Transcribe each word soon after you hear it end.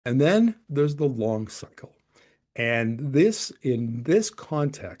And then there's the long cycle. And in this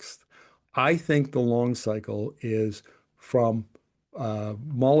context, I think the long cycle is from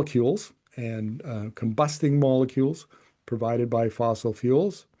molecules and combusting molecules provided by fossil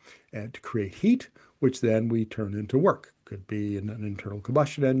fuels and to create heat, which then we turn into work. Could be in an internal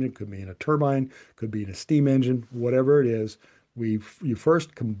combustion engine, could be in a turbine, could be in a steam engine, whatever it is. You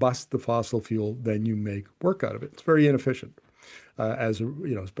first combust the fossil fuel, then you make work out of it. It's very inefficient.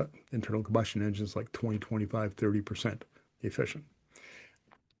 Internal combustion engines like 20, 25, 30% efficient.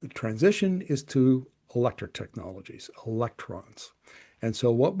 The transition is to electric technologies, electrons. And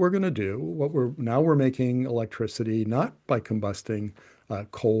so what we're going to do, we're making electricity not by combusting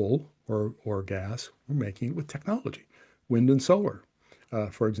coal or gas, we're making it with technology, wind and solar,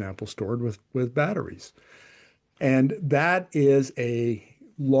 for example, stored with batteries. And that is a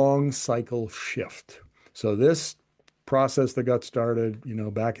long cycle shift. So this process that got started,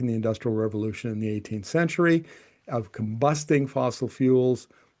 back in the Industrial Revolution in the 18th century of combusting fossil fuels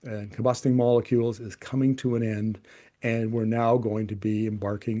and combusting molecules is coming to an end. And we're now going to be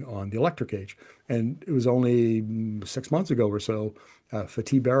embarking on the electric age. And it was only 6 months ago or so,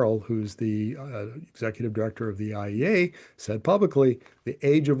 Fatih Birol, who's the executive director of the IEA, said publicly, the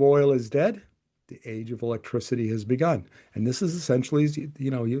age of oil is dead. The age of electricity has begun. And this is essentially,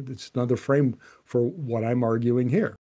 it's another frame for what I'm arguing here.